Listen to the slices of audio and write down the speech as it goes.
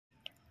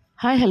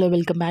Hi hello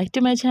welcome back to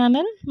my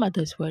channel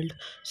mothers world.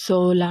 So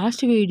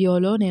last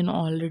వీడియోలో నేను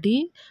already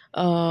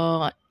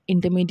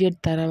intermediate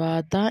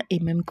తర్వాత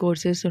ఏమేమి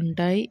courses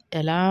ఉంటాయి,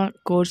 ఎలా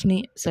కోర్స్ని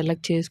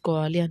సెలెక్ట్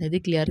చేసుకోవాలి అనేది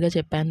క్లియర్గా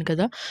చెప్పాను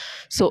కదా.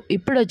 సో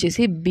ఇప్పుడు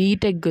వచ్చేసి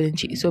బీటెక్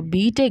గురించి. సో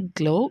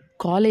బీటెక్లో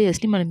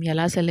కాలేజెస్ని మనం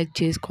ఎలా సెలెక్ట్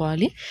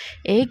చేసుకోవాలి,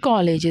 ఏ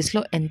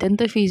కాలేజెస్లో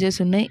ఎంతెంత ఫీజెస్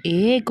ఉన్నాయి,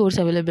 ఏ కోర్స్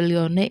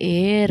అవైలబుల్గా ఉన్నాయి,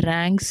 ఏ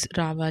ర్యాంక్స్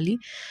రావాలి,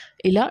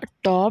 ఇలా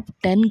టాప్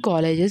 10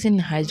 కాలేజెస్ ఇన్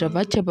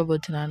హైదరాబాద్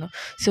చెప్పబోతున్నాను.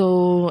 సో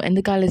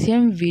ఎందుకు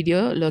ఆలస్యం,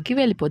 వీడియోలోకి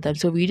వెళ్ళిపోతాం.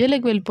 సో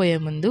వీడియోలోకి వెళ్ళిపోయే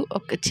ముందు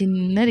ఒక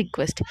చిన్న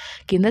రిక్వెస్ట్,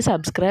 కింద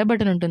సబ్స్క్రైబ్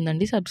బటన్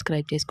ఉంటుందండి,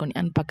 సబ్స్క్రైబ్ చేసుకోండి.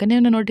 అండ్ పక్కనే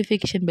ఉన్న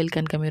నోటిఫికేషన్ బెల్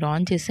కనుక మీరు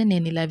ఆన్ చేస్తే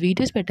నేను ఇలా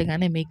వీడియోస్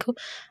పెట్టగానే మీకు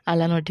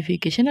అలా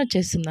నోటిఫికేషన్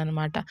వచ్చేస్తుంది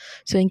అనమాట.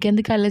 సో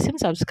ఇంకెందుకు ఆలస్యం,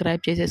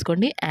 సబ్స్క్రైబ్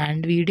చేసేసుకోండి.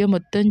 అండ్ వీడియో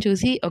మొత్తం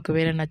చూసి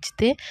ఒకవేళ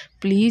నచ్చితే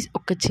ప్లీజ్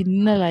ఒక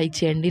చిన్న లైక్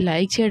చేయండి.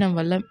 లైక్ చేయడం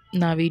వల్ల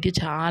నా వీడియో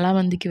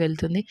చాలామందికి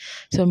వెళ్తుంది.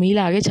 సో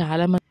మీలాగే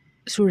చాలామంది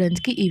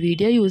స్టూడెంట్స్కి ఈ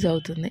వీడియో యూజ్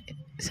అవుతుంది.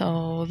 సో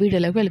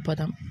వీడియోలోకి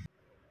వెళ్ళిపోదాం.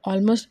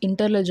 ఆల్మోస్ట్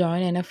ఇంటర్లో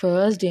జాయిన్ అయిన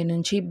ఫస్ట్ డే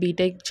నుంచి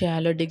బీటెక్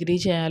చేయాలో, డిగ్రీ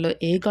చేయాలో,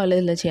 ఏ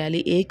కాలేజ్లో చేయాలి,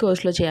 ఏ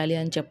కోర్స్లో చేయాలి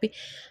అని చెప్పి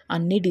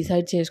అన్నీ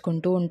డిసైడ్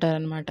చేసుకుంటూ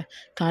ఉంటారనమాట.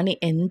 కానీ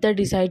ఎంత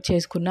డిసైడ్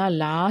చేసుకున్నా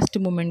లాస్ట్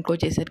మూమెంట్కి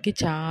వచ్చేసరికి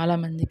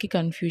చాలామందికి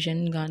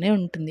కన్ఫ్యూజన్గానే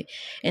ఉంటుంది.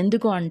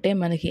 ఎందుకు అంటే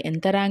మనకి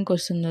ఎంత ర్యాంక్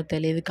వస్తుందో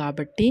తెలియదు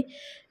కాబట్టి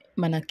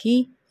మనకి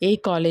ఏ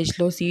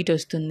కాలేజ్లో సీట్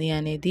వస్తుంది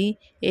అనేది,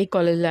 ఏ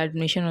కాలేజ్లో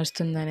అడ్మిషన్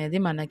వస్తుంది అనేది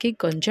మనకి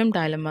కొంచెం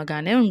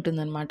డైలమాగానే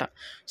ఉంటుందన్నమాట.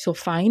 సో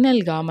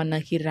ఫైనల్గా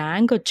మనకి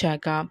ర్యాంక్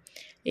వచ్చాక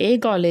ఏ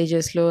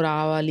కాలేజెస్లో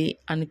రావాలి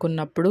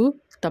అనుకున్నప్పుడు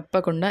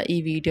తప్పకుండా ఈ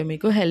వీడియో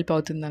మీకు హెల్ప్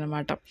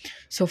అవుతుందన్నమాట.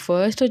 సో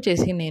ఫస్ట్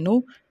వచ్చేసి నేను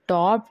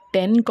టాప్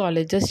 10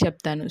 కాలేజెస్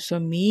చెప్తాను. సో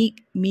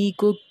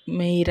మీకు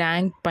మీ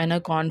ర్యాంక్ పైన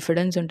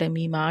కాన్ఫిడెన్స్ ఉంటే,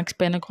 మీ మార్క్స్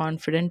పైన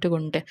కాన్ఫిడెంట్గా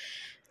ఉంటే,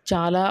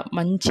 చాలా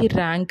మంచి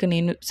ర్యాంక్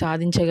నేను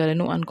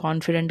సాధించగలను అని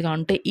కాన్ఫిడెంట్గా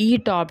ఉంటే ఈ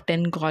టాప్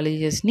 10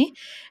 కాలేజెస్ని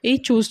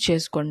చూస్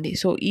చేసుకోండి.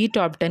 సో ఈ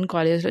టాప్ 10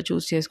 కాలేజెస్లో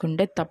చూస్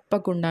చేసుకుంటే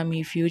తప్పకుండా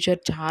మీ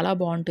ఫ్యూచర్ చాలా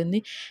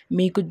బాగుంటుంది.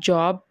 మీకు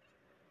జాబ్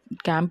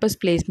క్యాంపస్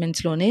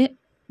ప్లేస్మెంట్స్లోనే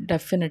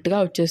డెఫినెట్గా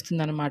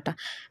వచ్చేస్తుంది అనమాట.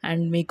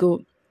 అండ్ మీకు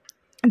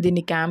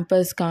దీని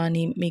క్యాంపస్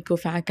కానీ, మీకు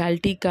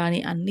ఫ్యాకల్టీ కానీ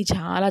అన్నీ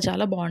చాలా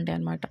చాలా బాగుంటాయి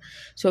అన్నమాట.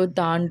 సో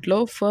దాంట్లో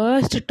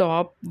ఫస్ట్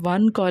టాప్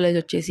 1 కాలేజ్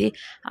వచ్చేసి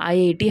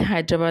ఐఐటి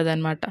హైదరాబాద్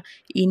అనమాట.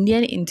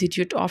 Indian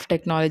institute of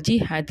technology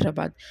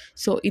Hyderabad.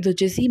 So ఇది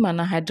వచ్చేసి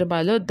మన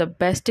హైదరాబాద్లో the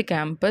best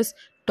campus,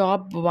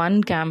 top 1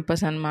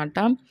 campus అనమాట.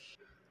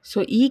 సో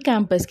ఈ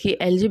క్యాంపస్కి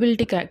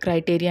ఎలిజిబిలిటీ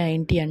క్రైటీరియా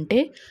ఏంటి అంటే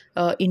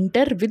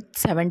inter with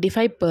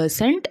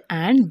 75%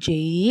 and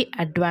JEE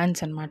advance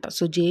అనమాట.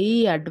 సో జేఈ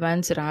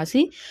అడ్వాన్స్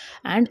రాసి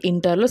అండ్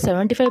ఇంటర్లో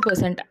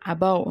 75%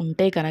 అబవ్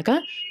ఉంటే కనుక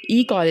ఈ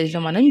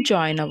కాలేజ్లో మనం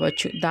జాయిన్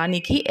అవ్వచ్చు.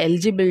 దానికి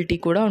ఎలిజిబిలిటీ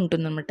కూడా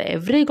ఉంటుందన్నమాట.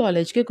 ఎవ్రీ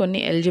కాలేజ్కి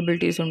కొన్ని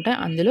ఎలిజిబిలిటీస్ ఉంటాయి.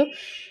 అందులో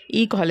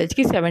ఈ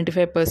కాలేజ్కి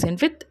 75%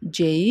 విత్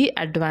జేఈ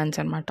అడ్వాన్స్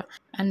అనమాట.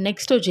 అండ్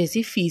నెక్స్ట్ వచ్చేసి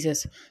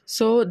ఫీజెస్.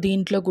 సో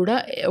దీంట్లో కూడా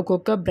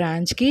ఒక్కొక్క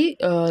బ్రాంచ్కి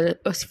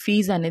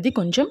ఫీజ్ అనేది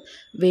కొంచెం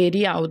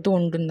వేరీ అవుతూ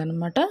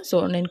ఉంటుందన్నమాట. సో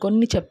నేను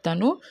కొన్ని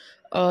చెప్తాను.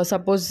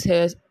 సపోజ్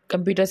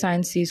కంప్యూటర్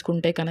సైన్స్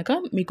తీసుకుంటే కనుక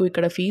మీకు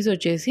ఇక్కడ ఫీజు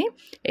వచ్చేసి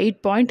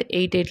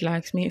 8.88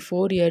 lakhs, మీ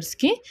 4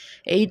 yearsకి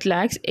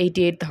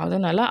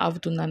 8,88,000 అలా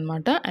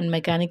అవుతుందన్నమాట. అండ్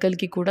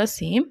మెకానికల్కి కూడా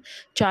సేమ్.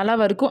 చాలా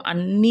వరకు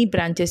అన్ని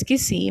బ్రాంచెస్కి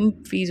సేమ్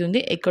ఫీజు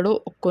ఉంది. ఎక్కడో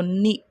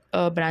కొన్ని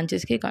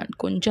బ్రాంచెస్కి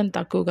కొంచెం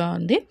తక్కువగా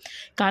ఉంది,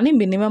 కానీ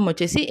మినిమం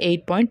వచ్చేసి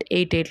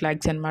 8.88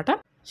 lakhs అనమాట.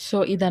 సో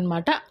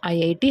ఇదనమాట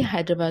ఐఐటి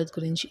హైదరాబాద్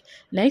గురించి.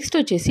 నెక్స్ట్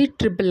వచ్చేసి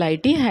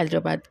IIIT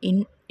Hyderabad,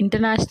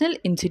 international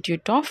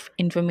institute of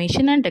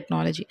information and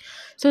technology.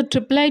 So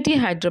IIIT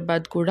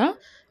Hyderabad కూడా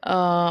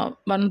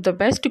one of the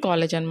best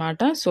college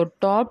అనమాట. సో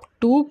టాప్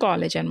 2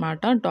 కాలేజ్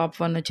అనమాట. టాప్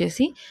 1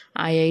 వచ్చేసి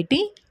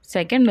ఐఐటి,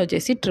 సెకండ్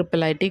వచ్చేసి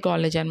IIIT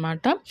కాలేజ్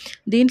అనమాట.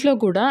 దీంట్లో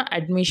కూడా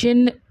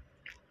అడ్మిషన్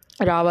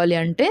రావాలి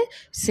అంటే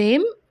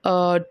same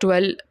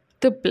 12th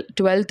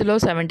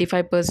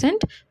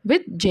 75%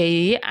 with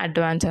JEE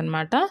advance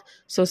అనమాట.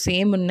 సో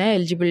సేమ్ ఉన్నాయి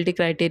ఎలిజిబిలిటీ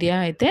క్రైటీరియా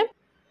అయితే.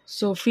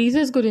 సో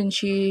ఫీజెస్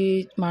గురించి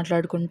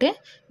మాట్లాడుకుంటే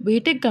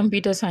బీటెక్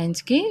కంప్యూటర్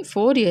సైన్స్కి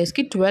 4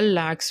 yearsకి 12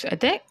 lakhs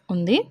అయితే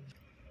ఉంది.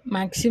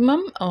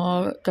 Maximum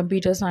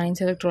computer science,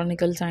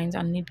 electronical science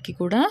అన్నిటికీ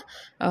కూడా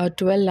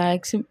 12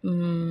 lakhs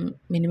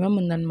మినిమం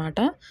ఉందన్నమాట.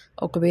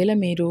 ఒకవేళ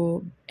మీరు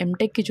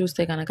ఎంటెక్కి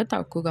చూస్తే కనుక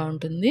తక్కువగా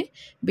ఉంటుంది.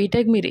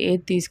 బీటెక్ మీరు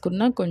ఏది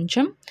తీసుకున్నా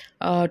కొంచెం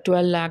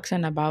 12 lakhs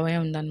అండ్ అబవే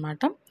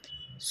ఉందన్నమాట.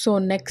 So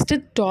next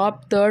top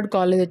 3rd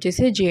college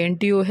వచ్చేసి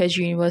JNTUH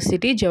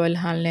university,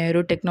 Jawaharlal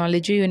Nehru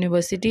technology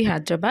university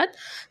Hyderabad.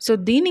 So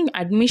దీని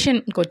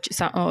అడ్మిషన్కి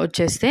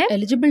వచ్చేస్తే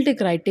ఎలిజిబిలిటీ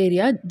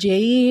క్రైటీరియా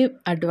జేఈ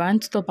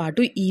అడ్వాన్స్తో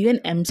పాటు ఈవెన్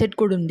ఎంసెట్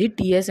కూడా ఉంది.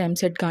 టీఎస్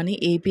ఎంసెట్ కానీ,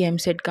 ఏపీ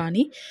ఎంసెట్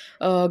కానీ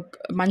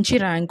మంచి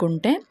ర్యాంక్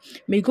ఉంటే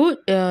మీకు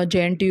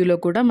JNTUలో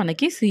కూడా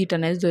మనకి సీట్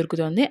అనేది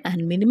దొరుకుతుంది.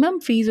 అండ్ మినిమం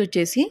ఫీజు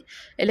వచ్చేసి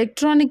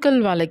ఎలక్ట్రానికల్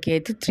వాళ్ళకి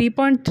అయితే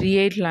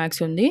 3.38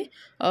 lakhs ఉంది.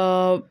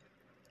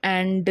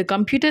 అండ్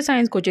కంప్యూటర్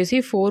సైన్స్కి వచ్చేసి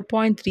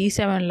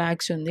 4.37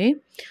 lakhs ఉంది.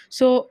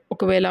 సో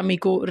ఒకవేళ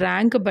మీకు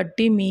ర్యాంక్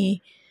బట్టి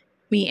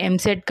మీ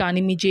ఎంసెట్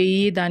కానీ మీ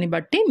జేఈ దాన్ని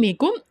బట్టి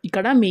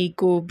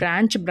మీకు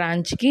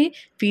బ్రాంచ్కి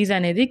ఫీజు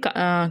అనేది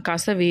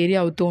కాస్త వేరీ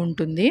అవుతూ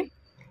ఉంటుంది.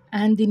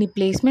 అండ్ దీని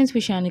ప్లేస్మెంట్స్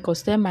విషయానికి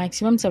వస్తే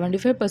మ్యాక్సిమం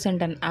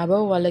 75% అండ్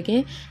అబవ్ వాళ్ళకి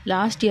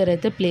లాస్ట్ ఇయర్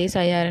అయితే ప్లేస్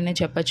అయ్యారనే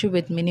చెప్పచ్చు.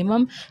 With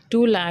minimum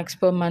 2 lakhs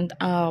per month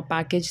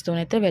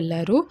ప్యాకేజ్తోనైతే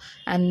వెళ్ళారు.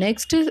 అండ్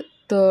నెక్స్ట్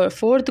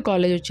ఫోర్త్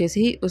కాలేజ్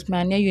వచ్చేసి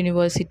ఉస్మానియా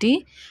యూనివర్సిటీ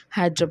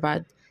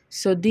హైదరాబాద్.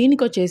 సో దీని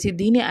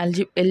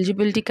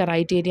ఎలిజిబిలిటీ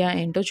క్రైటీరియా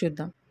ఏంటో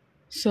చూద్దాం.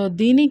 సో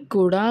దీనికి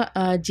కూడా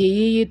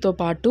జేఈఈతో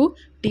పాటు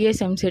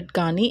టీఎస్ ఎంసెట్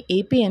కానీ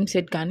ఏపీ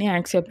ఎంసెట్ కానీ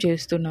యాక్సెప్ట్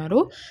చేస్తున్నారు.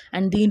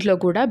 అండ్ దీంట్లో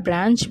కూడా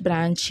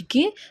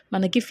బ్రాంచ్కి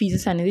మనకి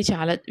ఫీజెస్ అనేది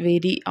చాలా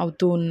వేరీ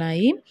అవుతూ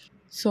ఉన్నాయి.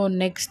 సో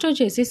నెక్స్ట్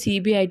వచ్చేసి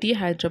CBIT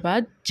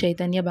Hyderabad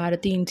Chaitanya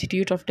Bharati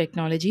institute of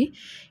technology.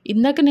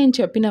 ఇందాక నేను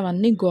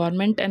చెప్పినవన్నీ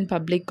గవర్నమెంట్ అండ్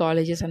పబ్లిక్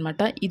కాలేజెస్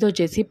అనమాట. ఇది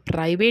వచ్చేసి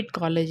ప్రైవేట్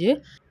కాలేజ్.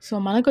 సో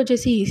మనకు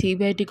వచ్చేసి ఈ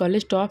CBIT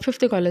కాలేజ్ టాప్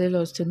 5th కాలేజీలో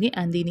వస్తుంది.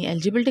 అండ్ దీని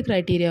ఎలిజిబిలిటీ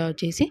క్రైటీరియా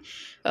వచ్చేసి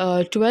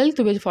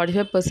 12th with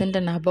 45%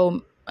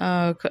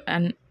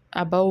 అండ్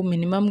అబవ్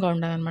మినిమంగా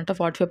ఉండాలన్నమాట.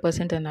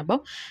 45% అండ్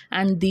అబవ్.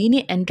 అండ్ దీని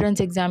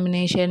ఎంట్రన్స్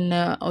ఎగ్జామినేషన్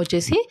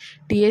వచ్చేసి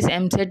టీఎస్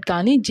ఎంసెట్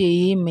కానీ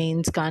జేఈ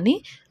మెయిన్స్ కానీ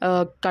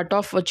కట్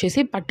ఆఫ్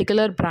వచ్చేసి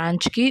పర్టికులర్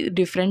బ్రాంచ్కి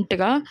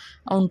డిఫరెంట్గా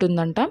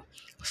ఉంటుందంట.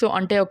 సో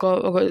అంటే ఒక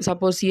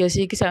సపోజ్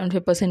సిఎస్సికి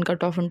 75%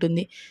 కట్ ఆఫ్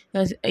ఉంటుంది,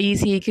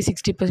 ఈసీఈకి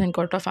 60%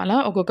 కట్ ఆఫ్, అలా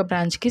ఒక్కొక్క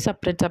బ్రాంచ్కి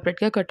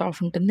సపరేట్గా కట్ ఆఫ్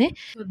ఉంటుంది.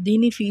 సో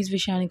దీని ఫీజు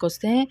విషయానికి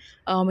వస్తే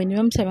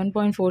మినిమం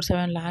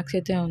 7.47 lakhs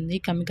అయితే ఉంది.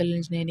 Chemical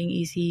engineering,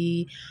 ECE,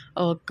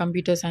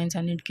 computer science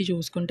అన్నిటికీ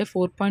చూసుకుంటే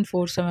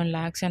 4.47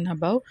 lakhs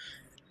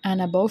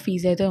అండ్ అబవ్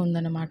ఫీజు అయితే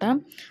ఉందన్నమాట.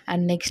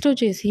 అండ్ నెక్స్ట్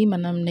వచ్చేసి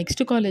మనం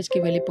నెక్స్ట్ కాలేజ్కి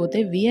వెళ్ళిపోతే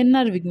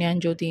VNR Vignan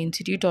Jyothi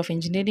institute of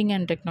engineering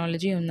and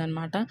technology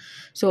ఉందన్నమాట.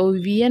 So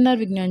VNR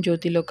Vignan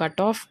జ్యోతిలో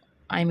cut off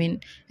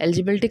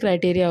eligibility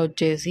criteria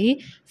వచ్చేసి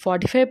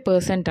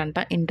 45% అంట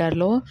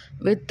ఇంటర్లో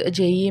with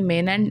JEE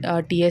main and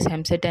TS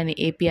EAMCET and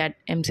AP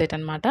EAMCET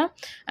అనమాట.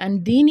 అండ్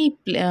దీని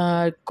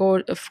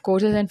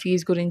కోర్సెస్ అండ్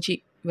ఫీజు గురించి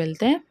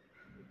వెళ్తే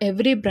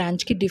ఎవ్రీ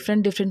బ్రాంచ్కి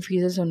డిఫరెంట్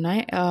ఫీజెస్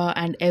ఉన్నాయి.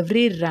 అండ్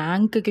ఎవ్రీ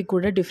ర్యాంక్కి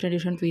కూడా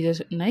డిఫరెంట్ ఫీజెస్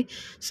ఉన్నాయి.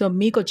 సో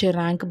మీకు వచ్చే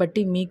ర్యాంక్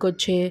బట్టి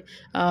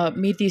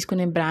మీరు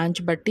తీసుకునే బ్రాంచ్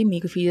బట్టి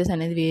మీకు ఫీజెస్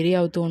అనేది వేరీ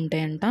అవుతూ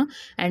ఉంటాయంట.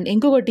 అండ్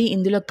ఇంకొకటి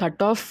ఇందులో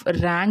కట్ ఆఫ్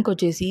ర్యాంక్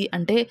వచ్చేసి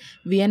అంటే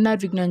విఎన్ఆర్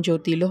విజ్ఞాన్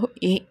జ్యోతిలో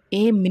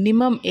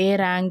మినిమం ఏ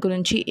ర్యాంక్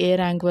నుంచి ఏ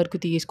ర్యాంక్ వరకు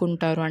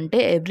తీసుకుంటారు అంటే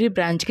ఎవ్రీ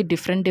బ్రాంచ్కి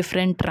డిఫరెంట్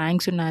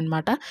ర్యాంక్స్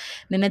ఉన్నాయన్నమాట.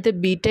 నేనైతే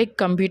B.Tech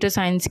కంప్యూటర్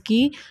సైన్స్కి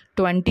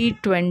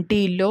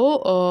 2020లో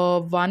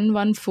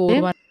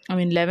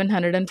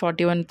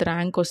 1141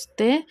 ర్యాంక్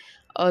వస్తే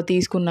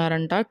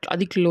తీసుకున్నారంట.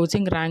 అది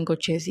క్లోజింగ్ ర్యాంక్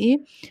వచ్చేసి.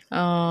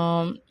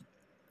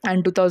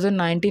 అండ్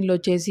 2019లో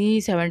వచ్చేసి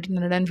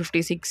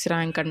 1756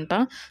 ర్యాంక్ అంట.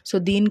 సో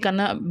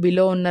దీనికన్నా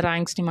బిలో ఉన్న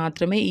ర్యాంక్స్ని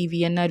మాత్రమే ఈ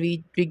విఎన్ఆర్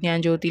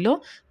విజ్ఞాన్ జ్యోతిలో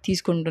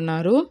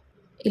తీసుకుంటున్నారు.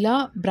 ఇలా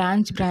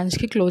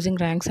బ్రాంచ్కి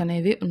క్లోజింగ్ ర్యాంక్స్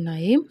అనేవి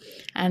ఉన్నాయి.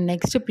 అండ్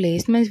నెక్స్ట్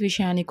ప్లేస్మెంట్స్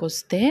విషయానికి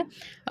వస్తే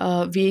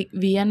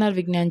VNR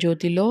Vignan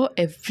జ్యోతిలో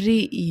every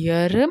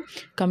year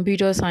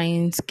computer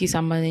సైన్స్కి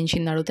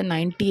సంబంధించింది అడిగితే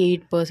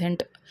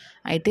 98%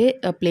 అయితే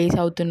ప్లేస్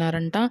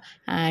అవుతున్నారంట.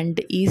 అండ్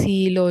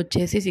ఈసీఈలో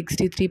వచ్చేసి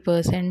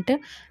 63%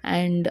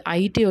 అండ్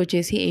ఐటీ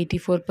వచ్చేసి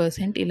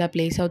 84% ఇలా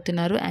ప్లేస్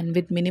అవుతున్నారు. అండ్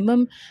విత్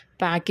మినిమం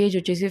ప్యాకేజ్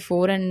వచ్చేసి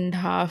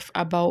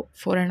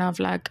 4.5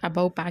 lakh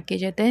అబవ్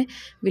ప్యాకేజ్ అయితే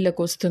వీళ్ళకి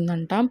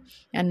వస్తుందంట.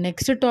 అండ్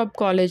నెక్స్ట్ టాప్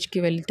కాలేజ్కి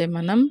వెళ్తే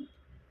మనం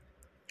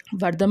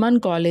Vardhaman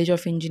college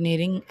of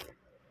engineering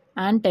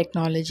and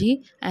technology.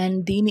 And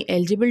దీని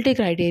ఎలిజిబిలిటీ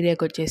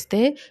క్రైటీరియాకి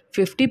వచ్చేస్తే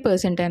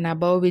 50% and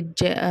above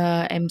with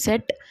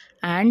EAMCET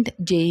and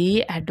JEE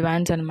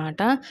advance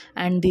అనమాట.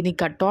 అండ్ దీని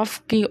కట్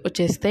ఆఫ్కి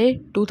వచ్చేస్తే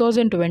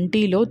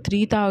 2020లో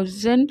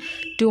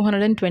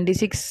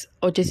 3226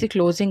 వచ్చేసి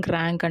క్లోజింగ్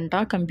ర్యాంక్ అంట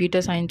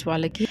కంప్యూటర్ సైన్స్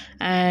వాళ్ళకి.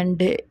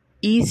 అండ్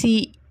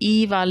ఈసీఈ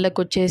వాళ్ళకి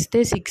వచ్చేస్తే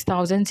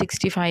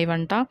 6065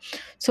 అంట.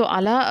 సో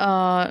అలా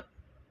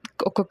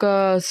ఒక్కొక్క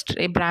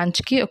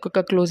బ్రాంచ్కి ఒక్కొక్క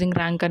క్లోజింగ్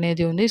ర్యాంక్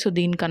అనేది ఉంది. సో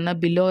దీనికన్నా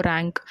బిలో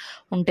ర్యాంక్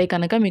ఉంటే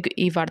కనుక మీకు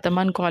ఈ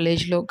వర్ధమాన్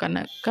కాలేజ్లో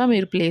కనుక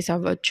మీరు ప్లేస్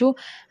అవ్వచ్చు.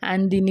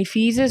 అండ్ దీని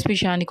ఫీజెస్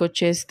విషయానికి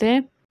వచ్చేస్తే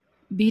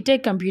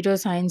B.Tech కంప్యూటర్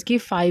సైన్స్కి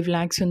 5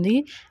 lakhs ఉంది.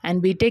 అండ్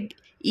B.Tech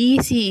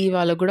ఈసీఈ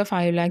వాళ్ళకు కూడా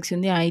 5 lakhs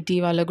ఉంది. ఐటీ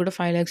వాళ్ళకు కూడా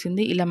 5 lakhs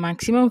ఉంది. ఇలా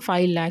మ్యాక్సిమం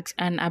 5 lakhs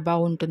అండ్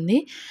అబవ్ ఉంటుంది.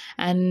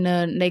 అండ్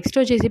నెక్స్ట్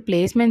వచ్చేసి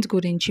ప్లేస్మెంట్స్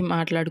గురించి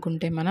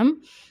మాట్లాడుకుంటే మనం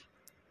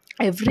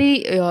ఎవ్రీ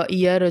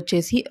ఇయర్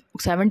వచ్చేసి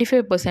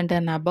 75%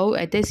 అండ్ అబవ్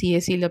అయితే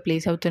సిఎస్సిలో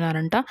ప్లేస్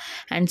అవుతున్నారంట.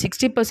 అండ్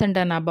 60%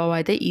 అండ్ అబవ్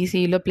అయితే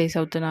ఈసీఈలో ప్లేస్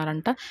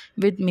అవుతున్నారంట.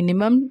 విత్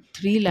మినిమం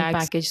 3 lakhs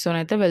ప్యాకేజ్తో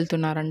అయితే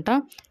వెళ్తున్నారంట.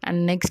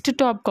 అండ్ నెక్స్ట్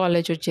టాప్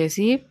కాలేజ్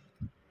వచ్చేసి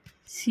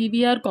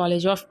CBR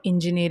college of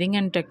engineering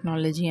and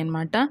technology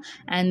అనమాట.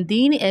 అండ్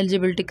దీని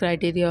ఎలిజిబిలిటీ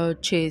క్రైటీరియా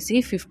వచ్చేసి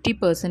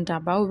 50%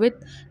 above with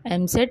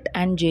EAMCET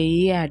and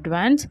JEE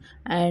advance.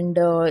 And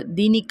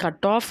దీని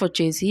cut off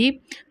వచ్చేసి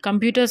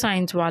computer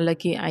science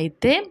వాళ్ళకి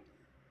అయితే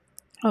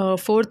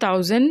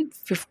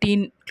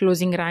 4015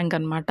 క్లోజింగ్ ర్యాంక్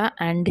అనమాట.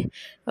 అండ్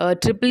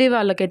ట్రిపుల్ ఈ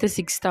వాళ్ళకైతే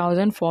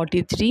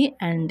 6043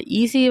 అండ్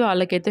ఈసీ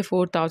వాళ్ళకైతే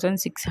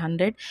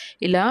 4600.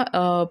 ఇలా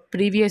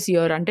ప్రీవియస్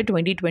ఇయర్ అంటే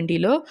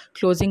 2020లో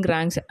క్లోజింగ్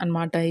ర్యాంక్స్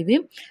అనమాట ఇవి.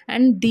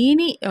 అండ్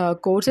దీని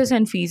కోర్సెస్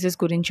అండ్ ఫీజెస్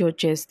గురించి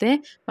వచ్చేస్తే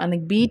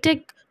మనకి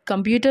బీటెక్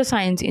కంప్యూటర్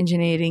సైన్స్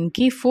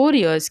ఇంజనీరింగ్కి 4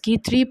 ఇయర్స్కి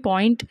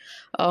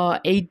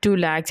 3.82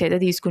 lakhs అయితే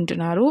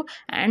తీసుకుంటున్నారు.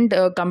 అండ్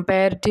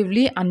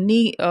కంపారిటివ్లీ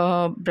అన్ని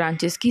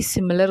బ్రాంచెస్కి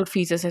సిమిలర్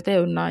ఫీజెస్ అయితే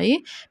ఉన్నాయి.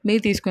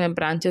 మీరు తీసుకునే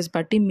బ్రాంచెస్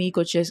బట్టి మీకు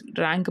వచ్చే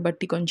ర్యాంక్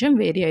బట్టి కొంచెం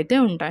వేరీ అయితే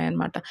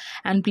ఉంటాయన్నమాట.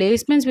 అండ్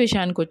ప్లేస్మెంట్స్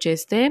విషయానికి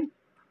వచ్చేస్తే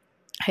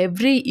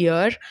ఎవ్రీ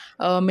ఇయర్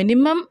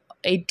మినిమం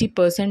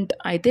 80%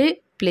 అయితే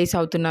ప్లేస్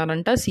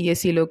అవుతున్నారంట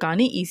సిఎస్సిలో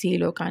కానీ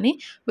ఈసీఈలో కానీ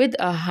with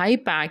high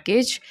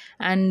package.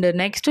 And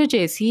next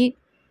వచ్చేసి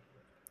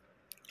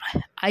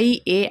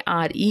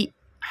IARE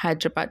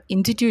Hyderabad,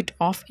 institute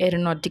of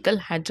aeronautical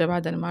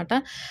Hyderabad అనమాట.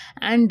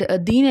 అండ్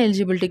దీని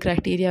ఎలిజిబిలిటీ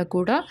క్రైటీరియా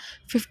కూడా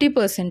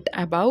 50%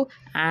 అబవ్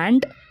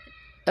అండ్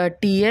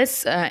టీఎస్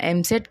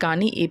ఎంసెట్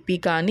కానీ ఏపీ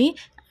కానీ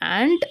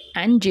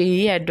అండ్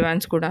జేఈ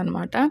అడ్వాన్స్ కూడా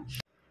అనమాట.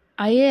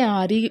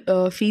 IARE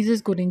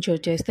ఫీజెస్ గురించి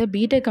వచ్చేస్తే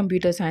బీటెక్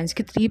కంప్యూటర్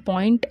సైన్స్కి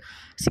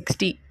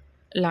 3.60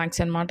 lakhs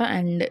అనమాట.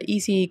 అండ్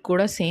ఈసీఈ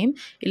కూడా సేమ్.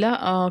 ఇలా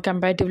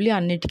కంపారిటివ్లీ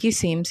అన్నిటికీ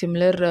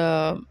సిమిలర్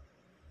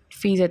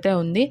ఫీజ్ అయితే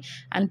ఉంది.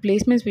 అండ్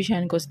ప్లేస్మెంట్స్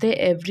విషయానికి వస్తే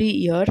ఎవ్రీ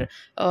ఇయర్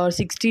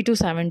 60 to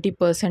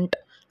 70%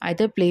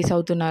 అయితే ప్లేస్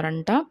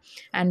అవుతున్నారంట.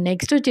 అండ్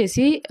నెక్స్ట్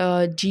వచ్చేసి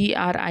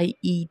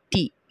GRIET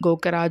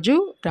Gokaraju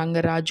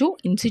Rangaraju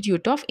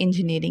institute of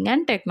engineering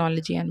and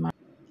technology అనమాట.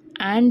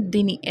 అండ్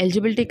దీని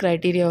ఎలిజిబిలిటీ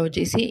క్రైటీరియా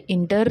వచ్చేసి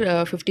inter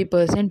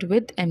 50%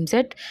 with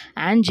EAMCET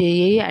and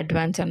జేఏఈ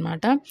advance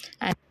అనమాట.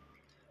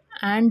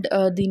 అండ్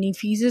దీని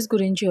ఫీజెస్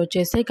గురించి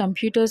వచ్చేస్తే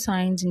కంప్యూటర్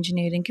సైన్స్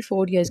ఇంజనీరింగ్కి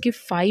 4 ఇయర్స్కి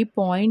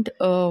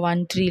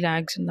 5.13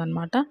 lakhs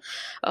ఉందన్నమాట.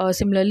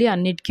 సిమిలర్లీ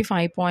అన్నిటికీ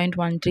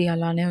 5.13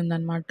 అలానే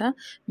ఉందన్నమాట.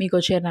 మీకు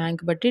వచ్చే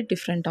ర్యాంక్ బట్టి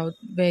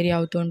వేరీ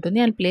అవుతూ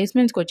ఉంటుంది. అండ్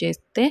ప్లేస్మెంట్స్కి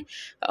వచ్చేస్తే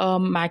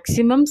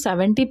మ్యాక్సిమం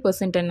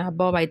 70% అండ్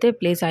అబవ్ అయితే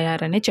ప్లేస్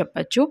అయ్యారని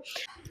చెప్పచ్చు.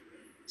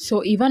 సో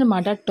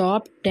ఇవన్నమాట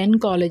top 10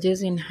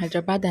 colleges in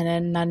Hyderabad.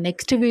 And నా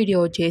నెక్స్ట్ వీడియో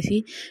వచ్చేసి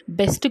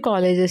బెస్ట్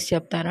కాలేజెస్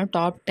చెప్తాను.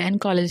 టాప్ 10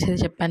 కాలేజెస్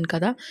చెప్పాను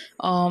కదా,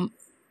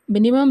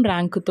 మినిమం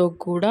ర్యాంక్తో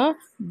కూడా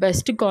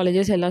బెస్ట్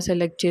కాలేజెస్ ఎలా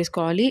సెలెక్ట్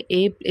చేసుకోవాలి,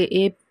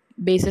 ఏ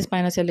బేసిస్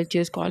పైన సెలెక్ట్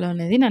చేసుకోవాలో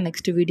అనేది నా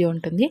నెక్స్ట్ వీడియో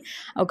ఉంటుంది.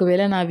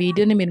 ఒకవేళ నా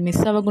వీడియోని మీరు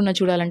మిస్ అవ్వకుండా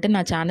చూడాలంటే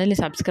నా ఛానల్ని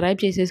సబ్స్క్రైబ్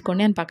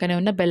చేసేసుకోండి అండ్ పక్కనే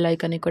ఉన్న బెల్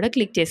ఐకాన్ని కూడా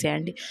క్లిక్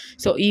చేసేయండి.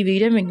 సో ఈ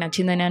వీడియో మీకు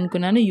నచ్చిందని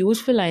అనుకున్నాను,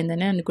 యూస్ఫుల్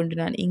అయిందని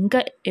అనుకుంటున్నాను. ఇంకా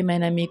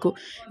ఏమైనా మీకు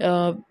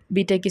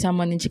బీటెక్కి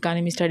సంబంధించి కానీ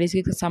మీ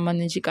స్టడీస్కి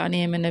సంబంధించి కానీ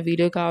ఏమైనా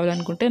వీడియో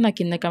కావాలనుకుంటే నాకు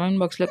కింద కమెంట్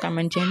బాక్స్లో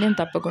కమెంట్ చేయండి, నేను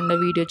తప్పకుండా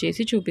వీడియో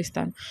చేసి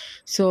చూపిస్తాను.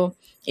 సో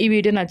ఈ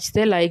వీడియో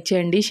నచ్చితే లైక్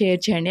చేయండి,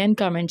 షేర్ చేయండి అండ్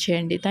కామెంట్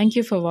చేయండి. Thank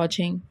you for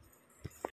watching.